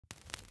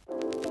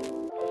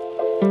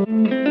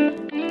Alright,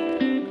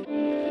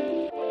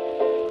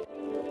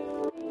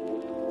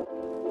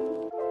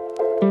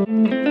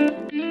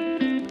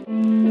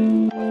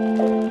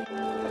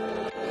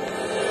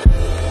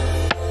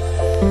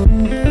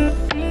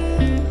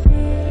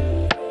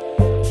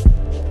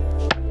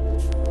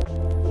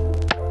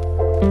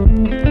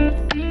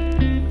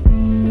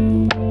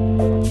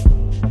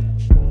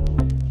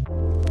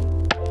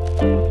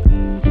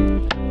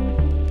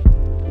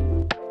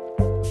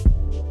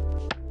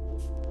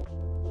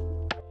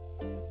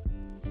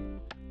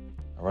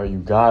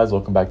 you guys,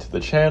 welcome back to the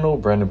channel.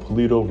 Branden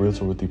Pulido,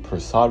 Realtor with the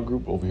Resale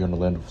Group over here in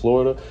Orlando,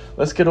 Florida.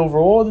 Let's get over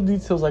all the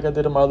details like I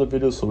did in my other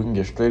videos so we can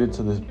get straight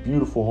into this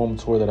beautiful home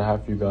tour that I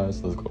have for you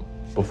guys. Let's go.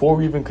 Before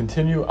we even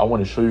continue, I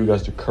want to show you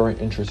guys the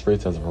current interest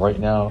rates as of right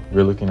now.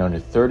 We're looking at a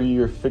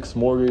 30-year fixed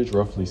mortgage,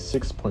 roughly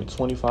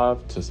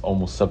 6.25 to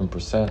almost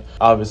 7%.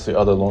 Obviously,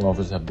 other loan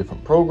offers have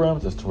different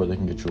programs as to where they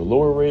can get you a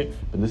lower rate,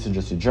 but this is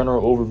just a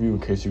general overview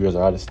in case you guys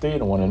are out of state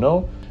and want to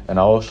know. And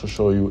I'll also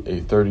show you a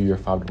 30-year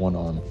 5-to-1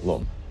 ARM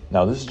loan.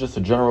 Now, this is just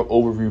a general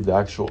overview of the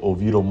actual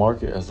Oviedo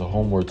market, as the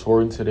home we're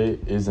touring today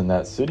is in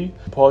that city.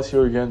 Pause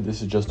here again.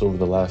 This is just over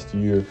the last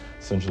year.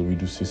 Essentially, we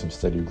do see some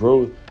steady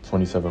growth,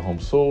 27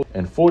 homes sold,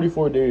 and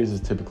 44 days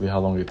is typically how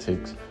long it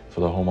takes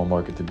for the home on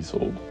market to be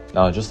sold.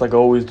 Now, just like I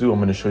always do, I'm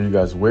going to show you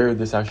guys where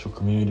this actual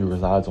community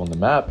resides on the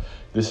map.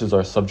 This is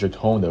our subject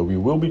home that we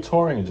will be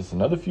touring in just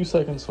another few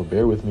seconds, so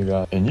bear with me,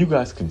 guys. And you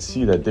guys can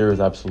see that there is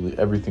absolutely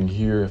everything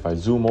here. If I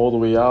zoom all the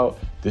way out,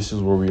 this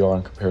is where we are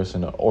in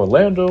comparison to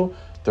Orlando.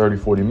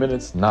 30-40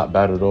 minutes, not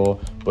bad at all,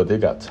 but they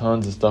got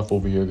tons of stuff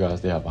over here,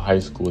 guys. They have a high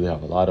school, they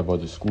have a lot of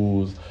other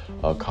schools,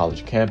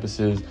 college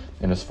campuses,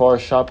 and as far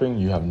as shopping,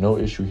 you have no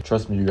issue.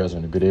 Trust me, you guys are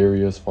in a good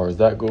area as far as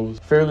that goes.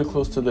 Fairly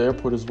close to the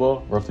airport as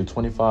well, roughly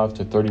 25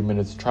 to 30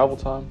 minutes travel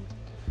time.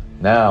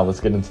 Now let's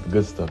get into the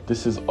good stuff.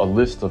 This is a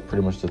list of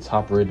pretty much the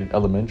top rated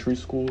elementary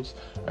schools.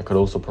 I could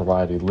also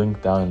provide a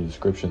link down in the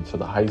description to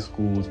the high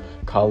schools,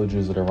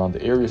 colleges that are around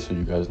the area so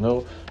you guys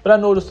know. But I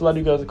noticed a lot of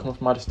you guys are coming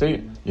from out of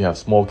state. You have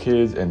small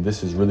kids, and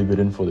this is really good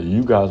info that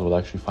you guys will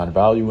actually find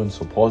value in.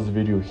 So pause the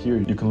video here.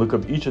 You can look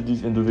up each of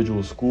these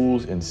individual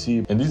schools and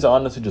see. And these are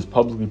honestly just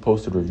publicly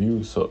posted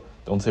reviews, so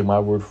don't take my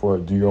word for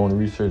it, do your own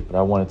research. But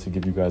I wanted to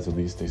give you guys at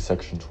least a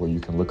section to where you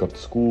can look up the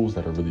schools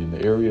that are really in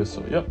the area.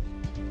 So yeah.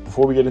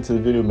 Before we get into the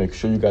video, make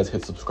sure you guys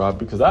hit subscribe,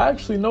 because I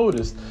actually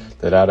noticed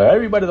that out of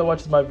everybody that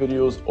watches my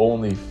videos,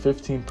 only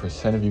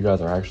 15% of you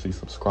guys are actually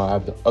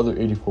subscribed. The other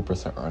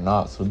 84% are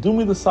not. So do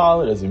me the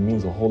solid, as it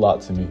means a whole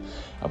lot to me.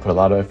 I put a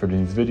lot of effort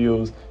in these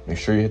videos. Make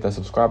sure you hit that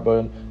subscribe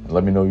button and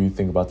let me know what you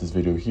think about this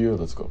video here.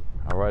 Let's go.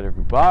 All right,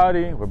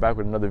 everybody, we're back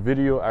with another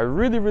video. I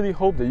really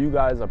hope that you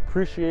guys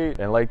appreciate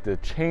and like the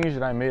change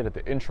that I made at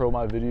the intro of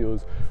my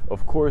videos.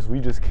 Of course, we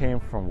just came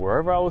from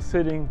wherever I was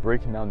sitting,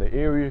 breaking down the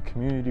area,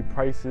 community,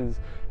 prices,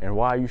 and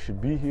why you should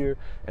be here.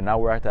 And now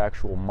we're at the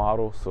actual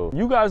model. So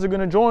you guys are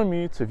gonna join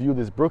me to view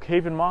this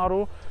Brookhaven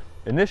model.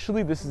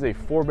 Initially, this is a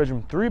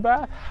 4-bedroom,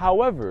 3-bath.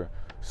 However,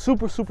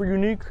 super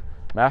unique.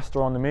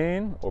 Master on the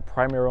main or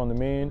primary on the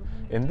main,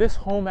 and this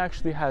home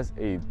actually has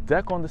a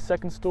deck on the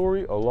 2nd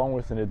story along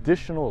with an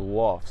additional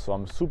loft. So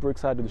I'm super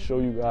excited to show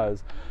you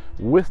guys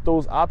with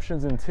those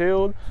options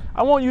entailed.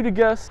 I want you to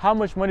guess, how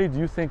much money do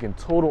you think in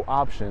total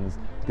options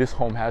this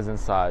home has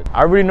inside?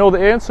 I already know the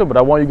answer, but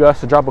I want you guys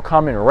to drop a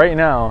comment right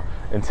now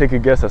and take a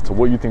guess as to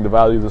what you think the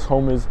value of this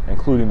home is,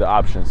 including the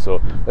options.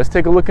 So let's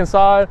take a look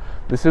inside.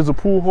 This is a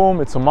pool home,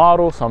 it's a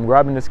model, so I'm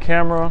grabbing this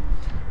camera.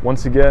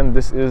 Once again,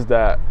 this is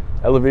that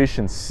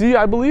elevation C,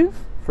 I believe,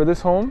 for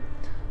this home.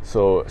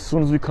 So as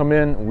soon as we come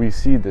in, we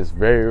see this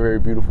very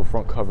beautiful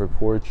front covered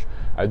porch.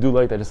 I do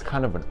like that it's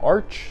kind of an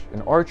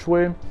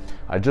archway.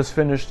 I just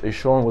finished a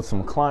showing with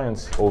some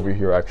clients over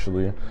here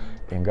actually,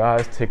 and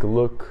guys, take a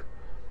look.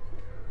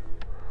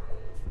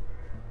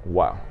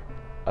 Wow,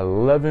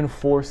 11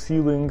 floor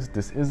ceilings.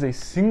 This is a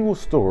single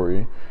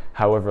story.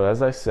 However,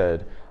 as I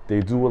said,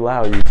 they do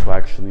allow you to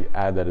actually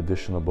add that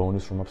additional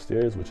bonus from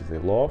upstairs, which is a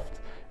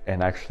loft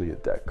and actually a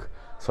deck.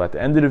 So at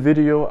the end of the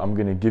video, I'm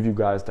gonna give you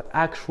guys the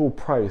actual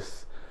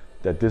price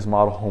that this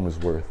model home is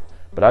worth.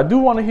 But I do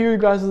wanna hear you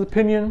guys'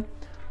 opinion.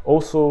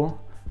 Also,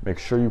 make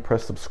sure you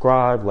press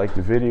subscribe, like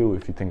the video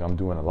if you think I'm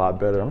doing a lot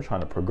better. I'm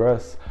trying to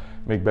progress,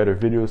 make better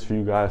videos for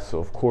you guys. So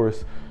of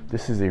course,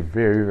 this is a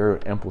very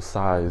ample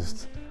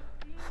sized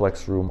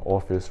flex room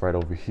office right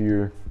over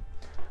here.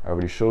 I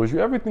already showed you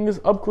everything is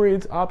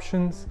upgrades,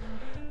 options,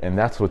 and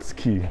that's what's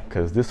key,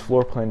 because this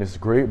floor plan is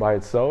great by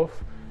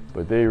itself,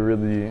 but they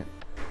really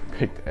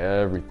picked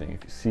everything.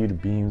 If you see the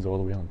beams all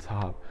the way on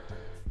top,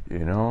 you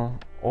know,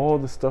 all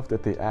the stuff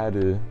that they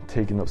added,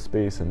 taking up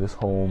space in this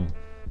home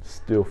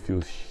still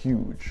feels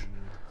huge.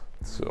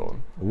 So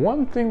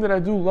one thing that I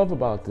do love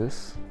about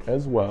this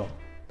as well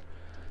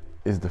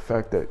is the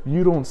fact that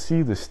you don't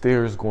see the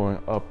stairs going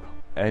up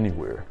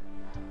anywhere.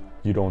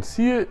 You don't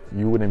see it,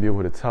 you wouldn't be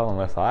able to tell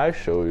unless I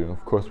show you.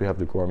 Of course, we have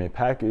the gourmet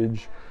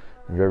package,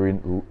 very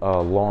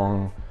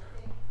long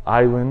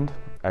island.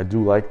 I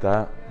do like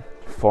that.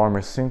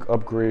 Farmer sink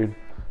upgrade.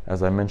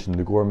 As I mentioned,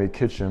 the gourmet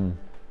kitchen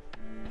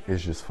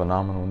is just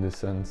phenomenal in this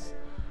sense.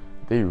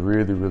 They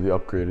really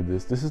upgraded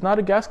this. This is not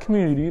a gas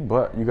community,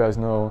 but you guys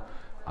know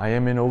I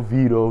am in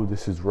Oviedo.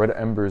 This is Red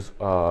Ember's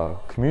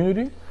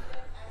community.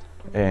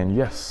 And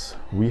yes,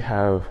 we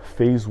have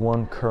phase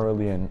 1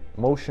 currently in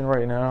motion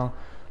right now.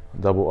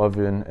 Double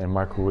oven and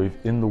microwave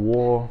in the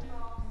wall.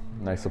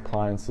 Nice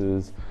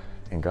appliances.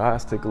 And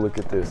guys, take a look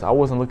at this. I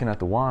wasn't looking at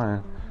the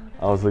wine.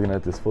 I was looking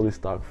at this fully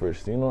stocked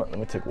fridge. So you know what? Let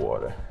me take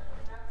water.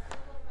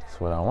 That's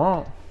what I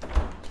want.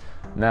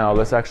 Now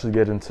let's actually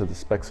get into the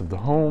specs of the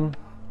home.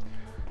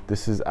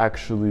 This is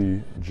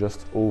actually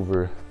just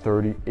over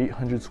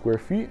 3,800 square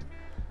feet.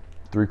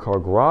 3-car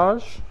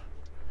garage,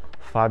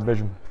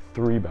 5-bedroom,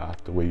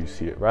 3-bath, the way you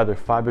see it. Rather,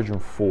 5-bedroom,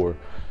 4.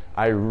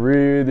 I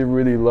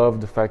really love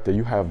the fact that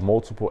you have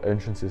multiple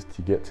entrances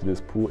to get to this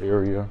pool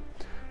area.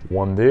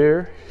 One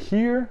there,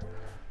 here,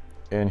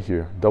 and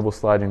here. Double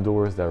sliding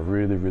doors that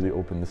really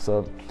open this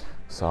up.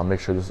 So I'll make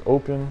sure this is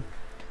open.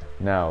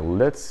 Now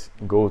let's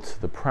go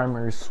to the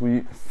primary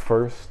suite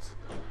first.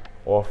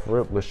 Off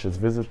rip, let's just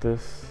visit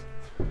this.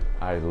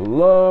 I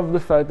love the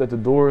fact that the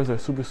doors are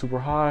super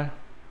high.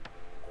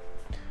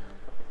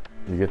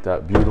 You get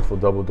that beautiful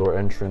double door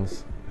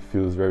entrance. It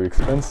feels very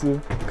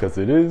expensive because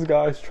it is,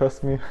 guys,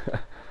 trust me.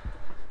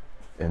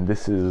 And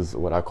this is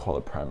what I call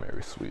a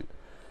primary suite.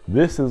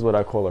 This is what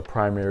I call a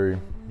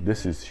primary.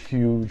 This is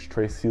huge,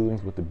 tray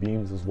ceilings with the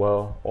beams as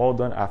well, all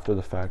done after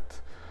the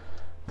fact.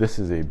 This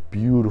is a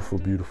beautiful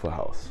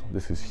house.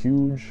 This is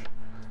huge.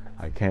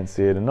 I can't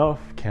say it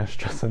enough, can't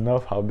stress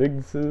enough how big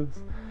this is.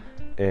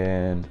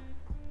 And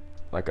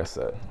like I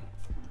said,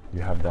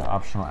 you have that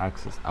optional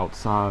access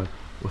outside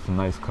with a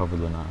nice covered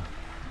lanai.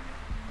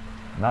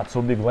 Not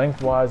so big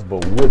lengthwise,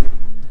 but width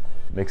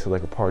makes it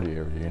like a party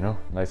area, you know?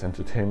 Nice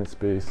entertainment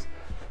space.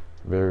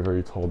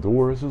 Very tall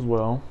doors as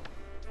well.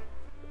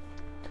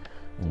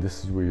 And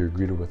this is where you're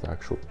greeted with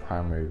actual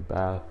primary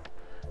bath.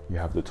 You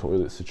have the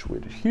toilet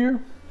situated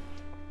here.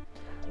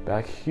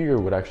 Back here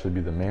would actually be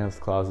the man's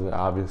closet,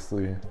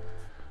 obviously.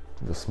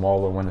 The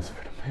smaller one is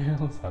for the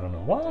males, I don't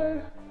know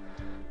why.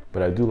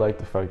 But I do like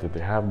the fact that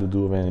they have the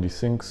dual vanity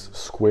sinks,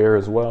 square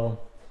as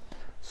well.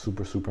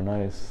 Super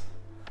nice.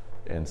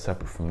 And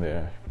separate from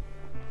there.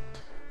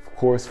 Of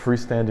course,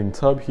 freestanding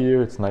tub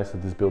here. It's nice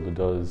that this builder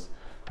does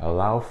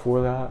allow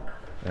for that.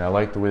 And I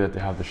like the way that they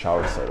have the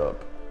shower set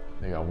up.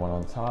 They got one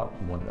on top,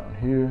 one down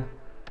here.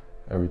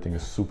 Everything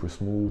is super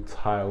smooth,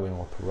 tiling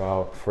all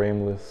throughout,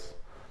 frameless.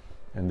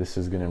 And this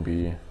is gonna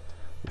be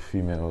the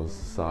female's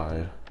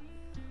side,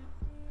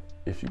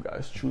 if you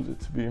guys choose it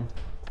to be.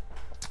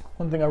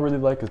 One thing I really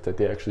like is that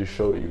they actually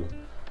show you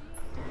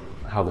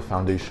how the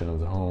foundation of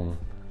the home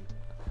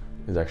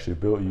is actually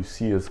built. You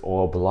see it's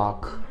all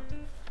block,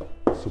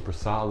 super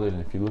solid.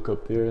 And if you look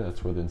up there,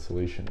 that's where the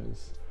insulation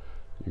is.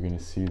 You're gonna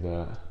see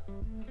that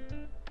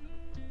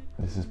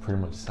this is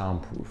pretty much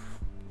soundproof.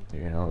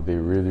 You know, they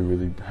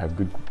really have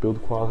good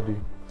build quality.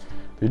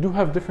 They do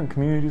have different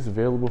communities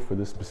available for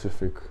this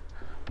specific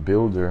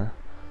builder.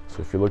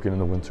 So if you're looking in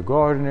the winter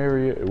garden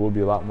area, it will be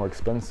a lot more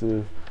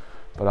expensive.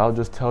 But I'll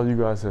just tell you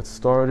guys that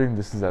starting,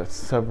 this is at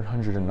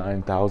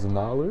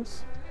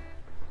 $709,000.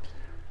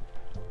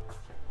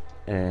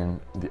 And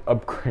the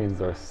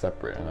upgrades are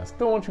separate. And I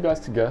still want you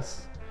guys to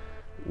guess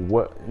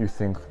what you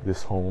think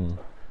this home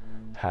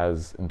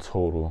has in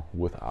total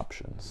with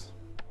options.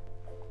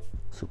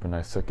 Super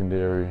nice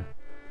secondary,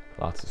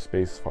 lots of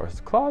space as far as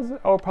the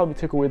closet. I'll probably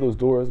take away those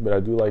doors, but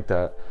I do like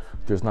that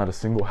there's not a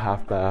single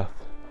half bath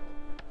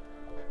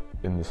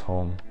in this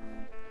home.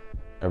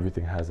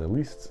 Everything has at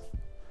least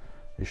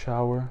a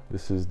shower.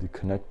 This is the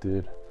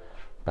connected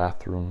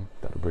bathroom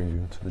that'll bring you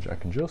into the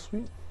Jack and Jill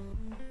suite,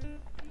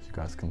 as you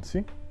guys can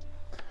see.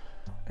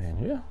 And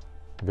yeah,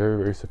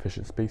 very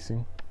sufficient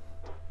spacing.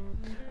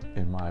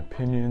 In my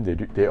opinion,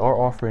 they are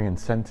offering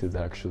incentives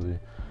actually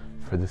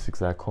for this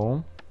exact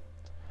home,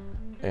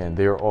 and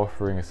they are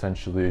offering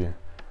essentially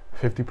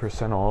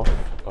 50% off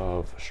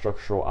of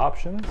structural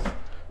options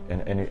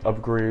and any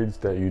upgrades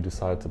that you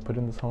decide to put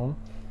in this home,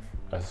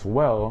 as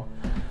well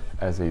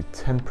as a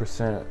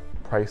 10%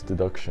 price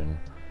deduction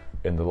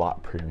in the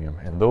lot premium.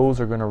 And those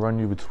are gonna run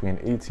you between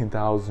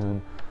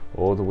 $18,000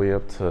 all the way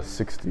up to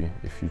 $60,000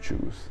 if you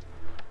choose.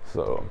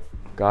 So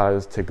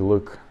guys, take a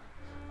look.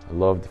 I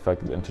love the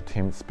fact that the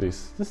entertainment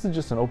space, this is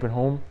just an open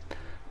home,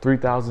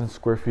 3,000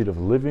 square feet of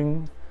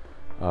living,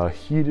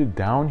 heated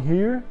down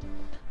here,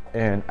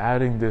 and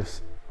adding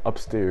this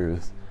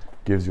upstairs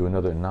gives you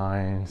another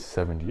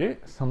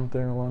 $978,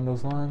 something along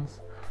those lines.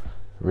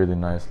 Really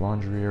nice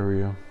laundry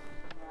area.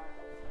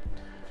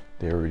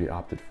 They already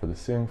opted for the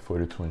sink,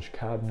 42-inch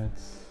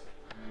cabinets,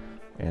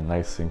 and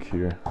nice sink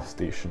here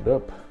stationed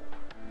up.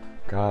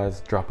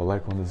 Guys, drop a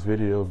like on this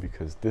video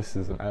because this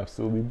is an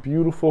absolutely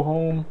beautiful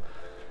home.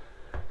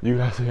 You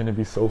guys are gonna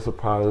be so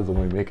surprised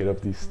when we make it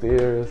up these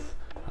stairs.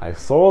 I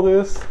saw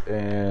this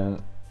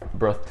and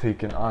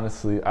breathtaking,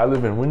 honestly. I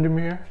live in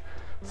Windermere,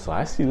 so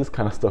I see this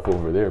kind of stuff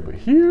over there, but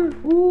here,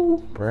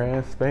 ooh,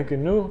 brand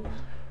spanking new.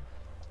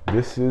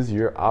 This is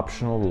your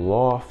optional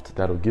loft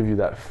that'll give you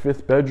that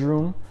 5th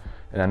bedroom.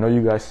 And I know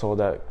you guys saw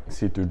that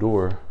see-through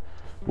door.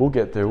 We'll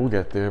get there,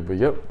 but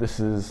yep, this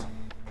is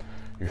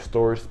your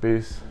storage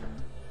space.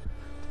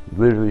 You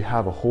literally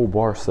have a whole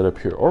bar set up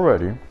here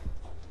already,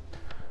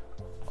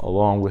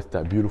 along with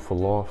that beautiful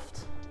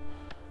loft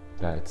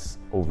that's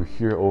over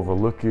here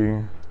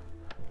overlooking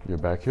your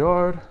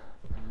backyard.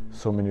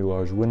 So many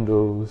large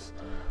windows.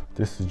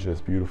 This is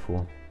just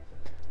beautiful.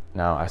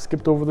 Now, I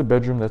skipped over the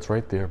bedroom that's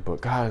right there, but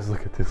guys,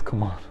 look at this,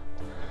 come on.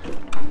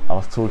 I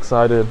was too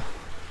excited.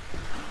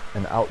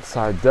 An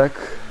outside deck.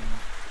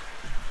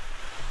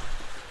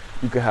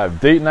 You could have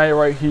date night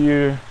right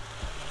here.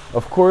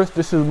 Of course,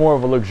 this is more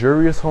of a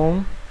luxurious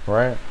home,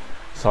 right?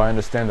 So I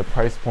understand the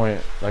price point.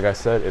 Like I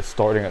said, it's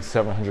starting at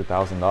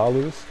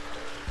 $700,000.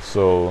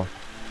 So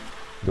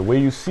the way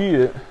you see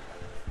it,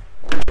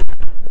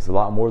 it's a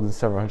lot more than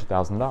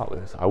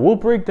 $700,000. I will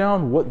break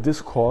down what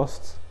this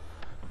costs,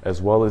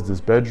 as well as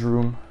this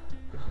bedroom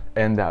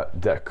and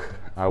that deck.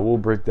 I will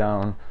break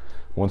down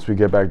once we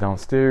get back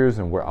downstairs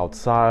and we're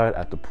outside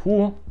at the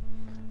pool.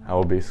 I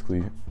will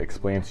basically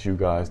explain to you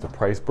guys the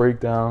price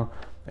breakdown,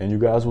 and you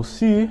guys will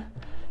see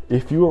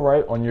if you were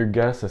right on your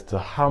guess as to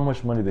how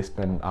much money they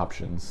spend in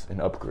options and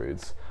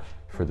upgrades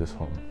for this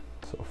home.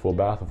 So full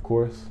bath, of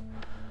course.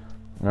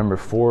 Remember,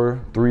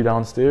 4-3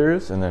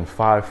 downstairs, and then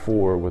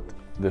 5-4 with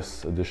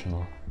this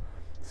additional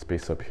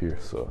space up here.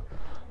 So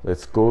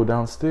let's go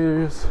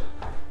downstairs.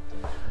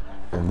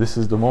 And this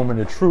is the moment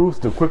of truth.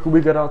 The quicker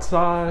we get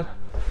outside,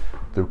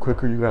 the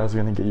quicker you guys are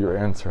gonna get your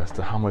answer as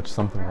to how much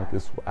something like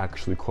this will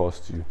actually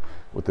cost you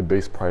with the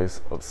base price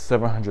of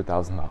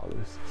 $700,000.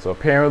 So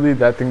apparently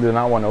that thing did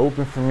not want to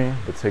open for me,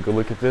 but take a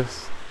look at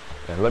this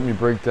and let me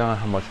break down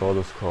how much all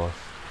this costs.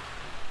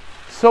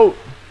 So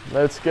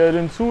let's get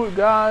into it,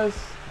 guys.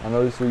 I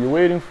know this is what you're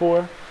waiting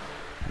for.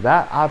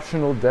 That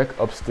optional deck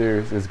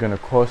upstairs is gonna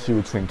cost you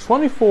between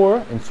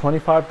 $24,000 and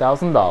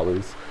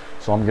 $25,000.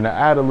 So I'm gonna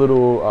add a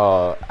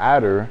little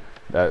adder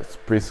that's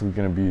basically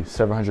gonna be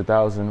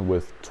 $700,000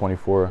 with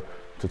 24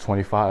 to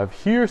 25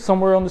 here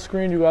somewhere on the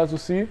screen. You guys will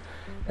see.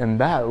 And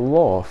that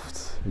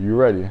loft, you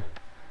ready?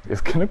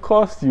 It's gonna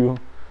cost you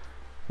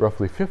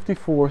roughly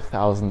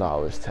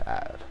 $54,000 to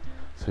add.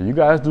 So you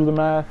guys do the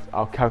math.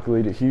 I'll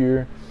calculate it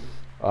here.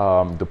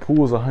 The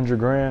pool is 100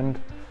 grand.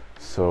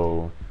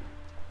 So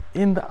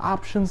in the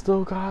options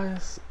though,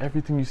 guys,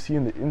 everything you see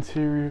in the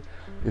interior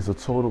is a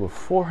total of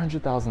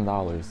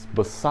 $400,000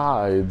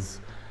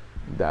 besides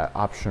that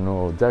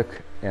optional deck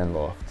and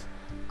loft.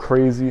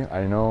 Crazy,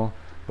 I know,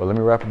 but let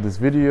me wrap up this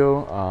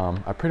video.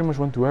 I pretty much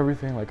went through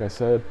everything. Like I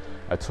said,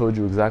 I told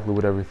you exactly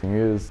what everything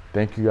is.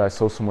 Thank you guys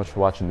so much for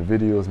watching the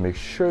videos. Make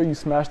sure you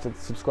smash that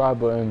subscribe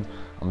button.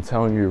 I'm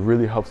telling you, it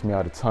really helps me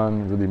out a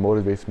ton. It really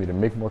motivates me to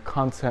make more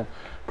content,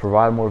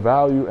 provide more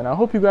value. And I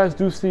hope you guys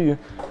do see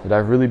that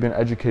I've really been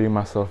educating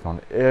myself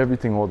on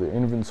everything, all the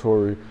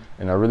inventory.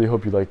 And I really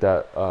hope you like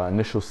that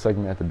initial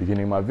segment at the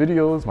beginning of my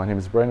videos. My name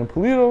is Branden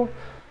Pulido.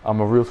 I'm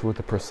a realtor with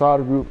the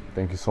Resale Group.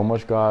 Thank you so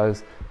much,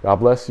 guys. God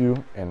bless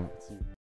you, and see you.